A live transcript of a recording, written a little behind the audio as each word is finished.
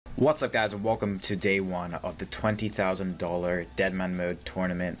What's up guys, and welcome to day one of the $20,000 Deadman Mode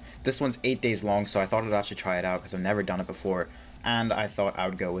tournament. This one's 8 days long, so I thought I'd actually try it out because I've never done it before, and I thought I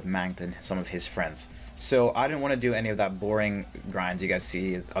would go with Manked and some of his friends. So I didn't want to do any of that boring grinds you guys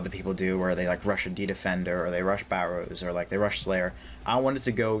see other people do where they like rush a D Defender or they rush Barrows or like they rush Slayer. I wanted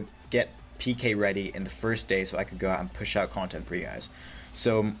to go get PK ready in the first day so I could go out and push out content for you guys.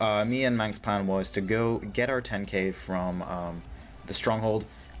 So me and Mank's plan was to go get our 10k from the Stronghold.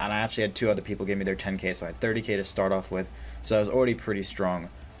 And I actually had two other people give me their 10k, so I had 30k to start off with. So I was already pretty strong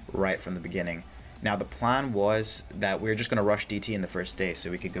right from the beginning. Now the plan was that we were just going to rush DT in the first day, so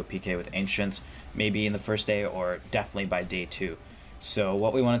we could go PK with Ancients, maybe in the first day or definitely by day 2. So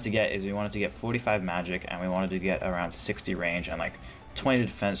what we wanted to get is we wanted to get 45 magic, and we wanted to get around 60 range and like 20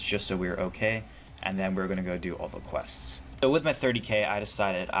 defense just so we were okay. And then we were going to go do all the quests. So with my 30k, I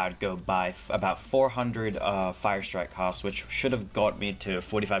decided I'd go buy about 400 Fire Strike costs, which should have got me to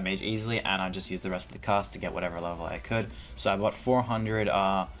 45 mage easily, and I just used the rest of the cost to get whatever level I could. So I bought 400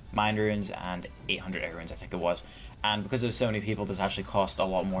 Mind Runes and 800 Air Runes, I think it was. And because there's so many people, this actually cost a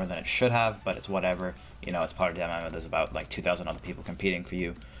lot more than it should have, but it's whatever. You know, it's part of DMM. There's about like 2,000 other people competing for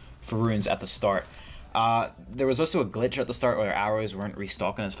you for runes at the start. There was also a glitch at the start where arrows weren't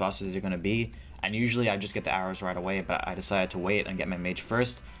restocking as fast as they're going to be. And usually I just get the arrows right away, but I decided to wait and get my mage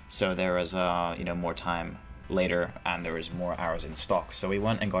first. So there was, you know, more time later and there was more arrows in stock. So we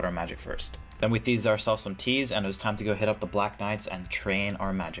went and got our magic first. Then we thieved ourselves some teas and it was time to go hit up the Black Knights and train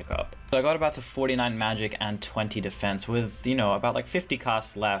our magic up. So I got about to 49 magic and 20 defense with, you know, about like 50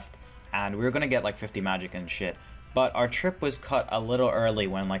 costs left. And we were going to get like 50 magic and shit. But our trip was cut a little early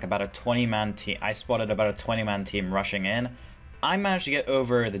when like about a 20-man team, I spotted about a 20-man team rushing in. I managed to get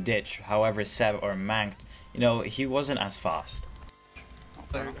over the ditch, however Seb or Manked, you know, he wasn't as fast.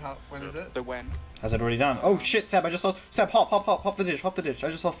 So when is it? The when? Has it already done? Oh shit, Seb, I just saw, Seb, hop the ditch, I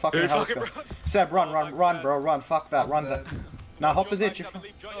just saw fucking house go. Seb, run, bro, run, fuck that, run that. Now hop the ditch, you're fine.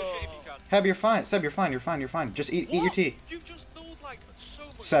 Heb, you're fine, Seb, you're fine, just eat your tea.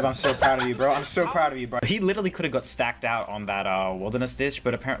 Seb, I'm so proud of you, bro. I'm so proud of you, bro. He literally could have got stacked out on that wilderness ditch,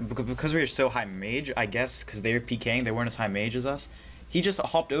 but apparently because we were so high mage, I guess, because they were PKing, they weren't as high mage as us. He just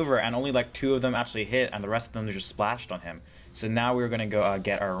hopped over, and only like 2 of them actually hit, and the rest of them just splashed on him. So now we were gonna go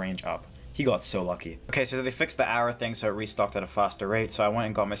get our range up. He got so lucky. Okay, so they fixed the arrow thing, so it restocked at a faster rate. So I went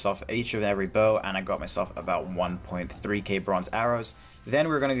and got myself each of every bow, and I got myself about 1.3k bronze arrows. Then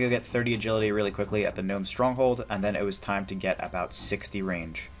we were going to go get 30 agility really quickly at the Gnome Stronghold, and then it was time to get about 60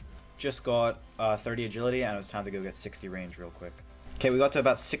 range. Just got 30 agility, and it was time to go get 60 range real quick. Okay, we got to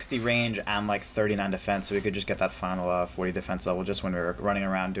about 60 range and like 39 defense, so we could just get that final 40 defense level just when we were running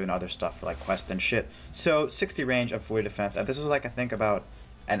around doing other stuff for like quest and shit. So 60 range and 40 defense, and this is like I think about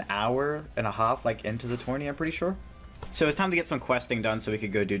an hour and a half like into the tourney, I'm pretty sure. So it's time to get some questing done so we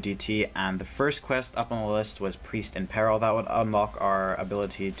could go do DT, and the first quest up on the list was Priest in Peril. That would unlock our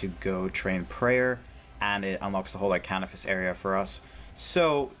ability to go train prayer, and it unlocks the whole like Canifis area for us.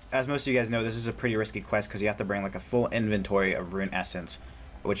 So as most of you guys know, this is a pretty risky quest because you have to bring like a full inventory of rune essence,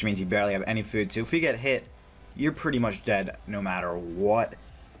 which means you barely have any food. So if we get hit, you're pretty much dead no matter what.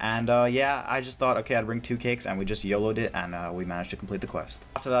 And yeah, I just thought, okay, I'd bring 2 cakes, and we just YOLO'd it, and we managed to complete the quest.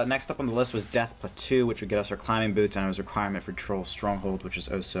 After that, next up on the list was Death Plateau, which would get us our climbing boots, and it was a requirement for Troll Stronghold, which is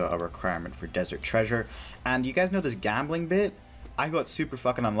also a requirement for Desert Treasure. And you guys know this gambling bit? I got super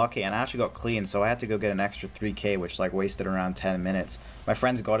fucking unlucky, and I actually got clean, so I had to go get an extra 3k, which like wasted around 10 minutes. My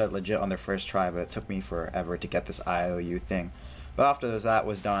friends got it legit on their first try, but it took me forever to get this IOU thing. But after that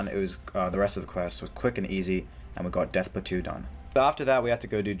was done, it was the rest of the quest was quick and easy, and we got Death Plateau done. So after that, we had to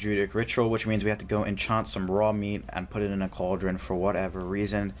go do Druidic Ritual, which means we had to go enchant some raw meat and put it in a cauldron for whatever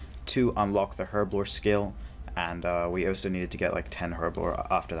reason to unlock the Herblore skill, and we also needed to get like 10 Herblore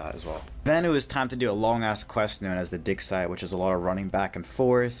after that as well. Then it was time to do a long-ass quest known as the Dig Site, which is a lot of running back and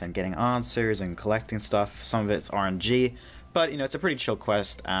forth and getting answers and collecting stuff. Some of it's RNG, but you know, it's a pretty chill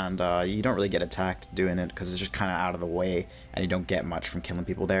quest, and you don't really get attacked doing it because it's just kind of out of the way, and you don't get much from killing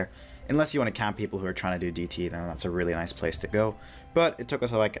people there. Unless you want to camp people who are trying to do DT, then that's a really nice place to go. But it took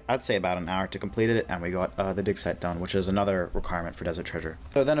us like, I'd say about an hour to complete it, and we got the dig site done, which is another requirement for Desert Treasure.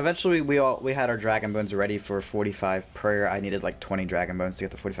 So then eventually we had our Dragon Bones ready for 45 prayer. I needed like 20 Dragon Bones to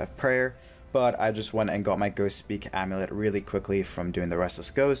get the 45 prayer, but I just went and got my Ghost Speak amulet really quickly from doing the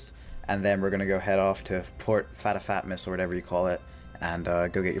Restless Ghost, and then we're going to go head off to Port Fatafatmus or whatever you call it, and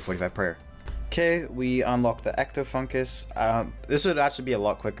go get your 45 prayer. Okay, we unlocked the Ectofungus. This would actually be a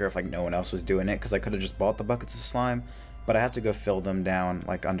lot quicker if like no one else was doing it, because I could have just bought the buckets of slime, but I had to go fill them down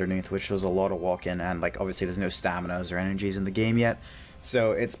like underneath, which was a lot of walking, and like obviously there's no staminas or energies in the game yet,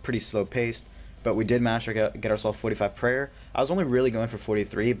 so it's pretty slow paced. but we did manage to get ourselves 45 prayer. I was only really going for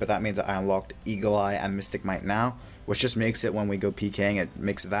 43, but that means that I unlocked Eagle Eye and Mystic Might now, which just makes it, when we go PKing, it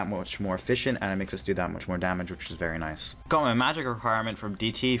makes it that much more efficient, and it makes us do that much more damage, which is very nice. Got my magic requirement from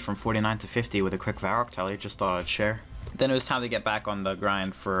DT from 49 to 50 with a quick Varrock tally, just thought I'd share. Then it was time to get back on the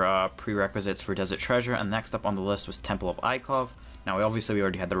grind for prerequisites for Desert Treasure, and next up on the list was Temple of Ikov. Now, we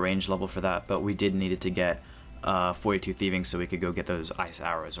already had the range level for that, but we did needed to get 42 thieving so we could go get those ice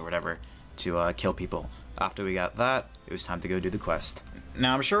arrows or whatever to kill people. After we got that, it was time to go do the quest.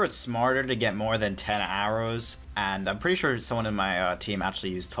 Now, I'm sure it's smarter to get more than 10 arrows, and I'm pretty sure someone in my team actually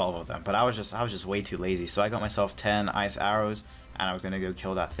used 12 of them, but I was just way too lazy, so I got myself 10 ice arrows, and I was gonna go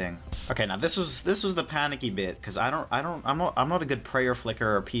kill that thing. Okay, now this was the panicky bit, because I'm not a good prayer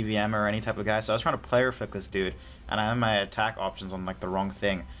flicker or PVM or any type of guy, so I was trying to prayer flick this dude, and I have my attack options on like the wrong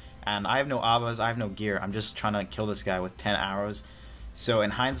thing, and I have no avas, I have no gear. I'm just trying to kill this guy with 10 arrows. So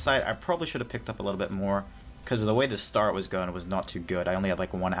in hindsight, I probably should have picked up a little bit more, because of the way the start was going, it was not too good. I only had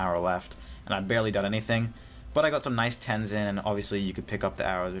like 1 hour left, and I'd barely done anything. But I got some nice 10s in, and obviously you could pick up the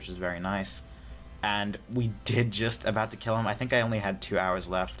arrows, which is very nice. And we did just about to kill him. I think I only had 2 hours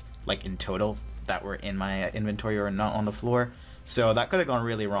left, like in total, that were in my inventory or not on the floor. So that could have gone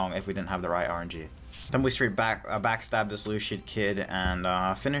really wrong if we didn't have the right RNG. Then we straight backstabbed this Lucian kid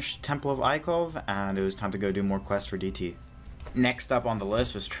and finished Temple of Ikov, and it was time to go do more quests for DT. Next up on the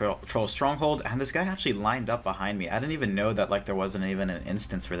list was Troll Stronghold, and this guy actually lined up behind me. I didn't even know that like there wasn't even an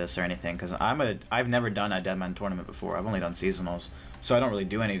instance for this or anything, because I've never done a Deadman tournament before. I've only done seasonals, so I don't really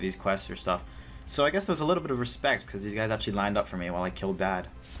do any of these quests or stuff. So I guess there was a little bit of respect, because these guys actually lined up for me while I killed Dad.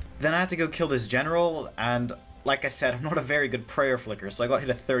 Then I had to go kill this general, and like I said, I'm not a very good prayer flicker, so I got hit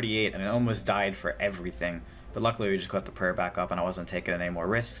a 38 and I almost died for everything. But luckily we just got the prayer back up and I wasn't taking any more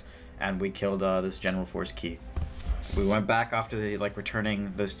risks, and we killed this General Force Keith. We went back after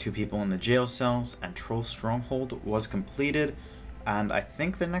returning those 2 people in the jail cells, and Troll Stronghold was completed, and I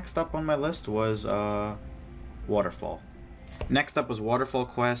think the next up on my list was Waterfall. Next up was Waterfall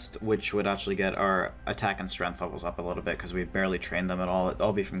quest, which would actually get our attack and strength levels up a little bit because we barely trained them at all. It'd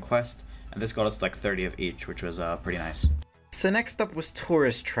all be from quest, and this got us like 30 of each, which was pretty nice. So next up was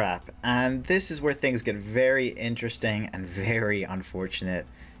Tourist Trap, and this is where things get very interesting and very unfortunate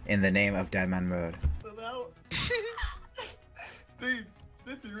in the name of Deadman mode. Dude,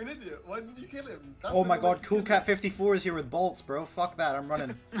 you're an idiot. Why didn't you kill him? That's oh my god, Cool Cat 54 is here with bolts, bro. Fuck that, I'm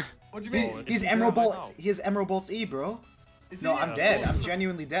running. What do you mean? He's Emerald Bolts. He has Emerald Bolts E, bro. No, I'm dead. I'm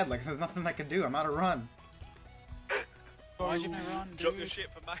genuinely dead. Like, there's nothing I can do. I'm out of run. Why'd you not run, dude? Drop your shit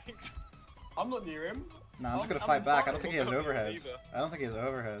for mate. I'm not near him. Nah, I'm just gonna fight back. I don't think he has overheads. I don't think he has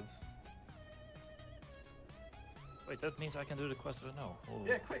overheads. Wait, that means I can do the quest right now. Oh.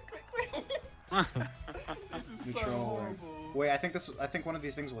 Yeah, quick. This is so horrible. Wait, I think one of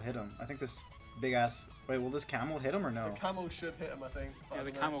these things will hit him. I think this big ass. Wait, will this camel hit him or no? The camel should hit him, I think. Yeah,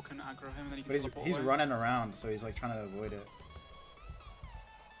 the camel can aggro him and then he can teleport. But he's running around, so he's like trying to avoid it.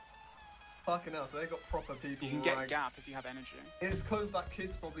 Fucking hell, so they got proper people. You can get gap if you have energy. It's because that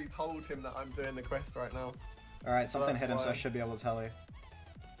kid's probably told him that I'm doing the quest right now. Alright, something hit him, so I should be able to tell you.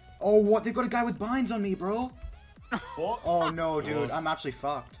 Oh, what? They got a guy with binds on me, bro! What? Oh no, dude, I'm actually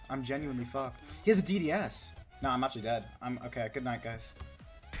fucked. I'm genuinely fucked. He has a DDS. No, I'm actually dead. I'm okay. Good night, guys.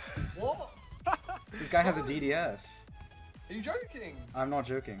 What? This guy has a DDS. Are you joking? I'm not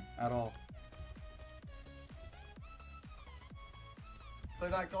joking at all. So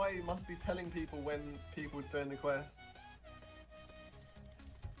that guy must be telling people when people are doing the quest.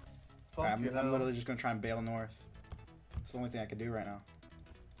 Right, I'm literally just gonna try and bail north. It's the only thing I can do right now.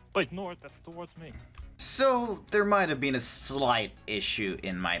 Wait, north? That's towards me. So, there might have been a slight issue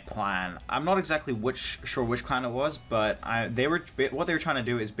in my plan. I'm not exactly sure which clan it was, but what they were trying to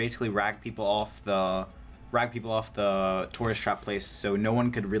do is basically rag people off the tourist trap place, so no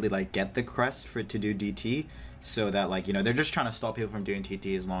one could really like get the crest to do DT. So that, like, you know, they're just trying to stop people from doing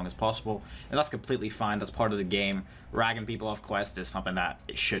TT as long as possible, and that's completely fine. That's part of the game. Ragging people off quest is something that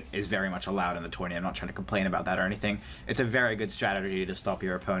is very much allowed in the tourney. I'm not trying to complain about that or anything. It's a very good strategy to stop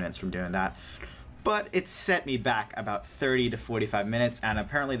your opponents from doing that. But it set me back about 30 to 45 minutes, and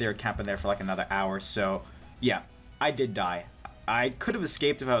apparently they were camping there for like another hour, so yeah, I did die. I could have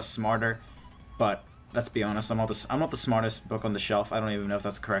escaped if I was smarter, but let's be honest, I'm not the smartest book on the shelf. I don't even know if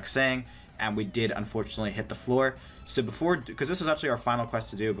that's the correct saying, and we did unfortunately hit the floor. So because this is actually our final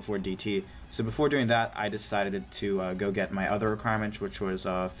quest to do before DT, so before doing that, I decided to go get my other requirement, which was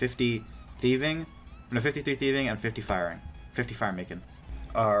 53 thieving, and 50 fire making.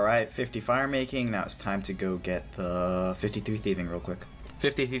 Alright, 50 fire making, now it's time to go get the 53 thieving real quick.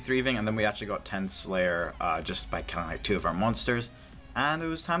 53 thieving, and then we actually got 10 slayer just by killing like 2 of our monsters. and it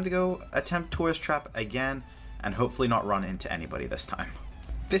was time to go attempt tourist trap again, and hopefully not run into anybody this time.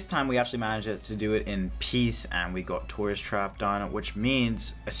 This time we actually managed to do it in peace, and we got tourist trap done, which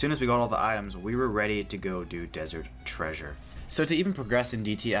means as soon as we got all the items, we were ready to go do desert treasure. So to even progress in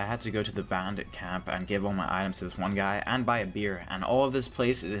DT, I had to go to the bandit camp and give all my items to this one guy and buy a beer, and all of this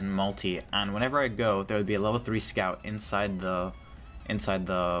place is in multi, and whenever I go, there would be a level 3 scout inside the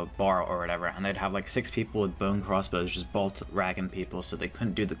bar or whatever, and they'd have like 6 people with bone crossbows just bolt ragging people so they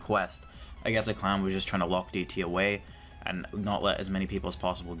couldn't do the quest. I guess the clan was just trying to lock DT away and not let as many people as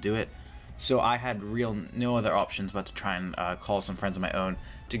possible do it. So I had no other options but to try and call some friends of my own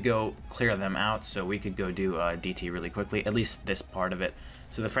to go clear them out so we could go do DT really quickly, at least this part of it.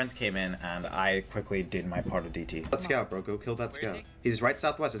 So the friends came in and I quickly did my part of DT. That scout, bro, go kill that scout. He's right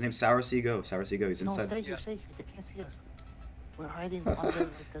southwest, his name's Sour Sea Go. Sour Sea Go, he's inside. No, stay here, stay here, they can't see us. We're hiding under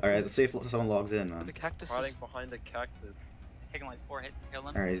the... Alright, let's see if someone logs in, man. The cactus Hiding behind the cactus. Taking like 4 hits to kill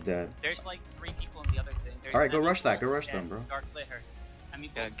him. Alright, he's dead. There's like 3 people in the other thing. Alright, go rush that, go rush them, bro. Dark Litter. I mean,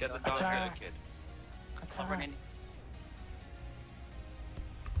 Yeah, get the dog Attack. kid. Attack.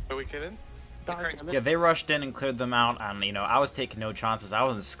 Are we kidding? Yeah, they rushed in and cleared them out, and you know, I was taking no chances. I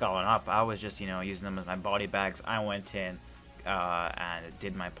wasn't sculling up. I was just, you know, using them as my body bags. I went in and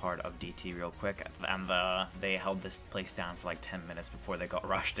did my part of DT real quick, and they held this place down for like 10 minutes before they got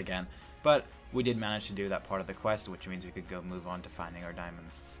rushed again. But we did manage to do that part of the quest, which means we could go move on to finding our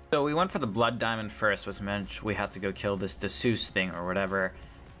diamonds. So we went for the blood diamond first, which meant we had to go kill this Dessous thing or whatever.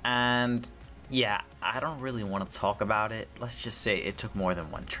 And yeah, I don't really want to talk about it. Let's just say it took more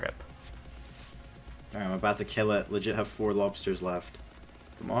than 1 trip. Alright, I'm about to kill it. Legit have 4 lobsters left.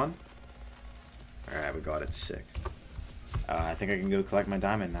 Come on. Alright, we got it. Sick. I think I can go collect my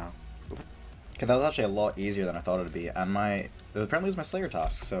diamond now. Okay, that was actually a lot easier than I thought it would be. And apparently it was my Slayer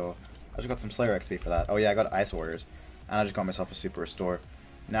task, so I just got some Slayer XP for that. Oh yeah, I got Ice Warriors. And I just got myself a Super Restore.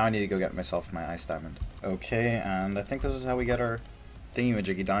 Now I need to go get myself my Ice Diamond. Okay, and I think this is how we get our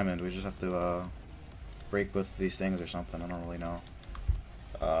thingy-majiggy diamond. We just have to break both of these things or something. I don't really know.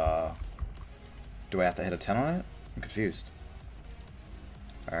 Do I have to hit a 10 on it? I'm confused.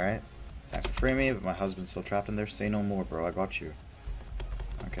 Alright. Thanks for freeing me, but my husband's still trapped in there. Say no more, bro. I got you.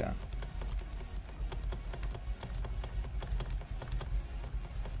 Okay.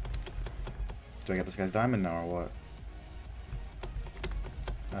 Do I get this guy's diamond now or what?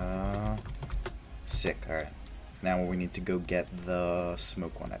 Sick. Alright. Now we need to go get the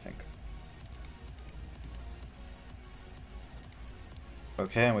smoke one, I think.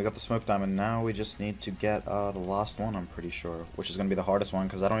 Okay, and we got the smoke diamond. Now we just need to get the last one, I'm pretty sure. Which is going to be the hardest one,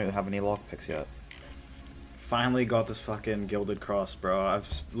 because I don't even have any lockpicks yet. Finally got this fucking gilded cross, bro. I've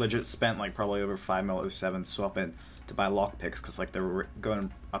legit spent like probably over 5 mil 07 swapping to buy lockpicks, because like they're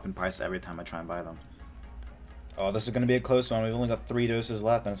going up in price every time I try and buy them. Oh, this is going to be a close one. We've only got 3 doses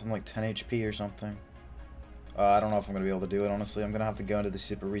left, and it's something like 10 HP or something. I don't know if I'm going to be able to do it, honestly. I'm going to have to go into the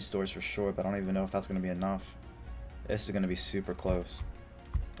super restores for sure, but I don't even know if that's going to be enough. This is going to be super close.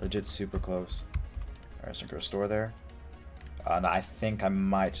 Legit super close. Alright, so I'm gonna restore there. And I think I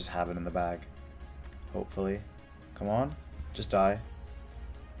might just have it in the bag. Hopefully. Come on. Just die.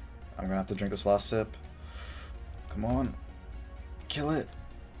 I'm gonna have to drink this last sip. Come on. Kill it.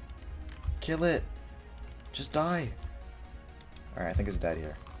 Kill it. Just die. Alright, I think it's dead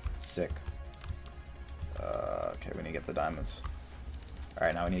here. Sick. Okay, we need to get the diamonds.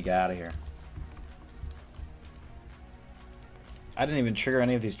 Alright, now we need to get out of here. I didn't even trigger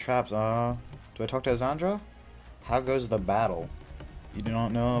any of these traps. Do I talk to Azandra? How goes the battle? You do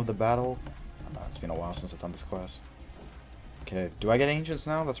not know of the battle? It's been a while since I've done this quest. Okay, do I get ancients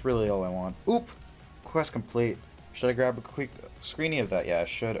now? That's really all I want. Oop! Quest complete. Should I grab a quick screeny of that? Yeah, I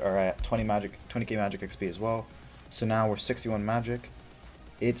should. Alright, 20k magic XP as well. So now we're 61 magic.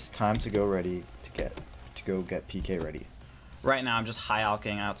 It's time to go ready to go get PK ready. Right now I'm just high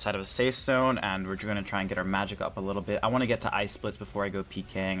alching outside of a safe zone, and we're going to try and get our magic up a little bit. I want to get to ice splits before I go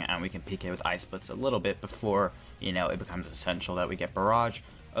PKing, and we can PK with ice splits a little bit before, you know, it becomes essential that we get barrage.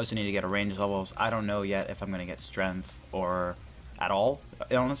 I also need to get a range levels. I don't know yet if I'm going to get strength or at all,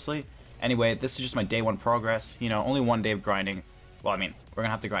 honestly. Anyway, this is just my day 1 progress. You know, only 1 day of grinding. Well, I mean, we're going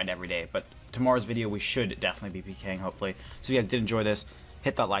to have to grind every day, but tomorrow's video we should definitely be PKing, hopefully. So if you guys did enjoy this,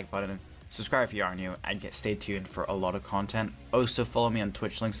 hit that like button. Subscribe if you are new, and stay tuned for a lot of content. Also follow me on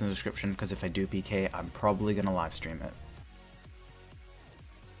Twitch, links in the description, because if I do PK, I'm probably going to live stream it.